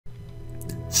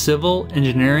Civil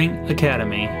Engineering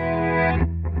Academy.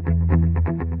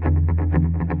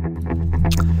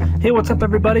 Hey, what's up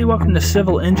everybody? Welcome to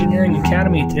Civil Engineering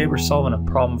Academy. Today we're solving a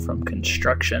problem from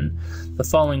construction. The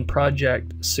following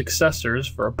project successors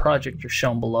for a project are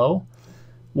shown below.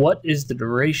 What is the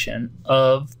duration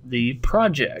of the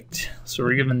project? So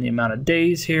we're given the amount of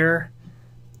days here,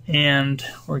 and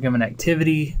we're given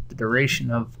activity, the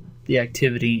duration of the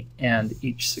activity, and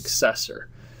each successor.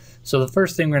 So the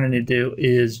first thing we're going to do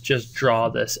is just draw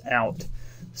this out.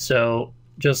 So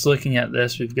just looking at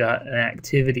this, we've got an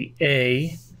activity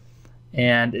A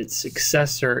and its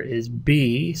successor is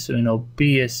B. So we know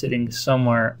B is sitting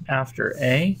somewhere after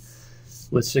A.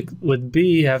 With B,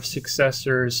 you have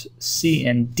successors C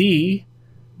and D.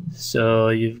 So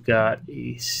you've got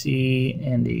a C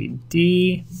and a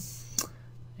D.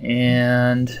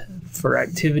 And for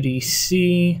activity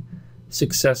C,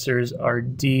 successors are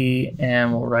D,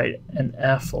 and we'll write an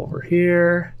F over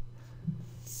here.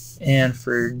 And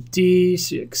for D,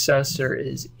 successor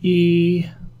is E.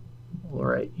 We'll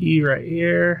write E right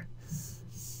here.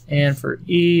 And for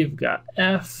E, you've got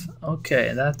F.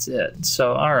 Okay, that's it.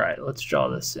 So, all right, let's draw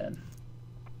this in.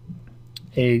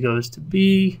 A goes to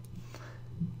B.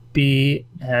 B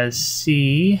has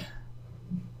C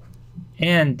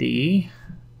and D.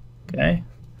 Okay.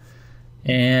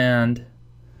 And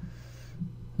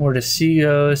where does C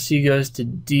go? C goes to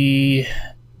D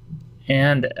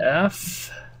and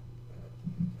F.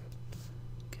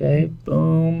 Okay,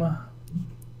 boom.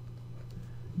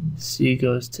 C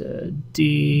goes to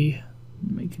D,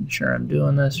 making sure I'm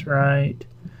doing this right.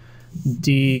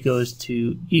 D goes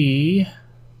to E.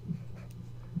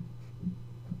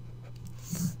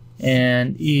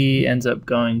 And E ends up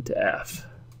going to F.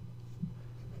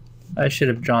 I should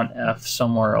have drawn F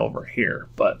somewhere over here,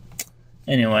 but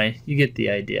anyway, you get the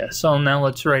idea. So now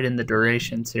let's write in the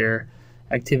durations here.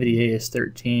 Activity A is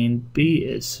 13, B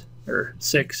is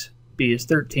 6, B is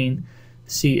 13,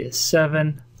 C is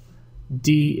 7,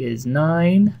 D is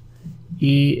 9,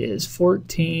 E is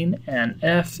 14, and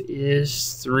F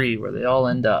is 3, where they all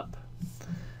end up.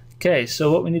 Okay,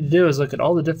 so what we need to do is look at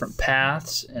all the different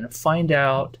paths and find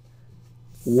out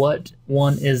what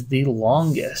one is the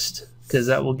longest, because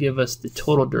that will give us the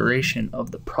total duration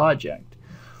of the project.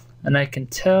 And I can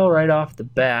tell right off the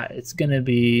bat it's going to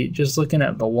be, just looking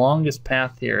at the longest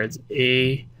path here, it's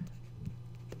A,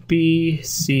 B,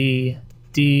 C,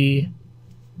 D,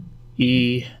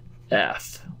 E,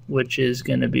 F, which is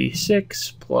going to be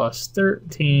 6 plus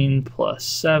 13 plus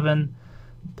 7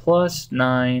 plus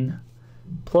 9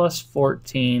 plus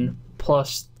 14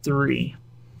 plus 3.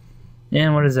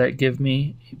 And what does that give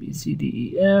me? A, B, C,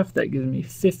 D, E, F. That gives me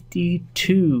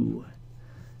 52.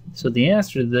 So the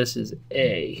answer to this is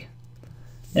A.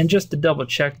 And just to double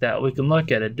check that, we can look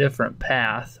at a different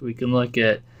path. We can look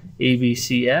at A, B,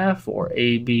 C, F or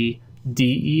A, B,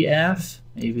 D, E, F.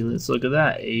 Maybe let's look at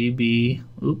that. A, B,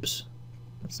 oops,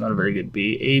 that's not a very good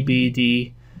B. A, B,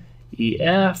 D, E,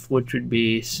 F, which would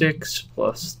be 6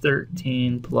 plus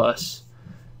 13 plus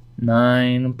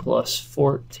 9 plus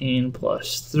 14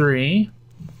 plus 3.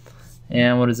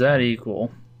 And what does that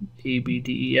equal? A, B,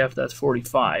 D, E, F, that's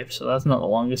 45. So that's not the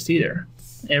longest either.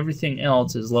 Everything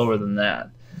else is lower than that.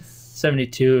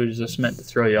 72 is just meant to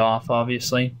throw you off,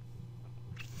 obviously.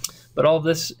 But all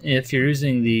this, if you're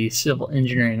using the Civil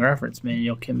Engineering Reference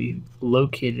Manual, can be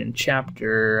located in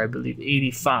chapter, I believe,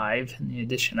 85 in the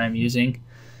edition I'm using.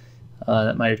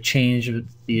 That might have changed with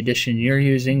the edition you're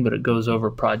using, but it goes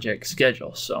over project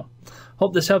schedule. So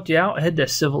hope this helped you out. Head to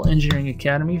Civil Engineering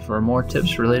Academy for more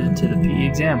tips related to the PE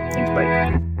exam. Thanks,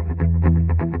 bye.